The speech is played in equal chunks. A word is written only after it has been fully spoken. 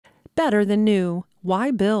better than new. Why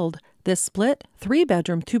build? This split,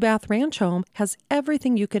 3-bedroom, 2-bath ranch home has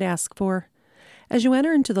everything you could ask for. As you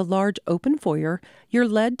enter into the large open foyer, you're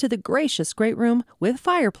led to the gracious great room with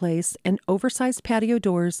fireplace and oversized patio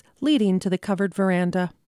doors leading to the covered veranda.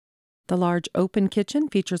 The large open kitchen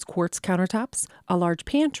features quartz countertops, a large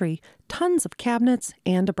pantry, tons of cabinets,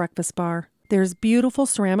 and a breakfast bar. There's beautiful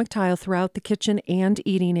ceramic tile throughout the kitchen and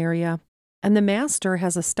eating area. And the master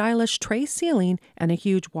has a stylish tray ceiling and a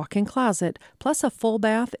huge walk-in closet, plus a full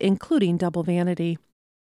bath, including double vanity.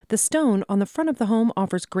 The stone on the front of the home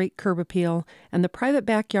offers great curb appeal, and the private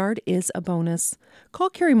backyard is a bonus. Call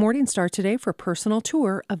Carrie Morningstar today for a personal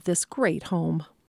tour of this great home.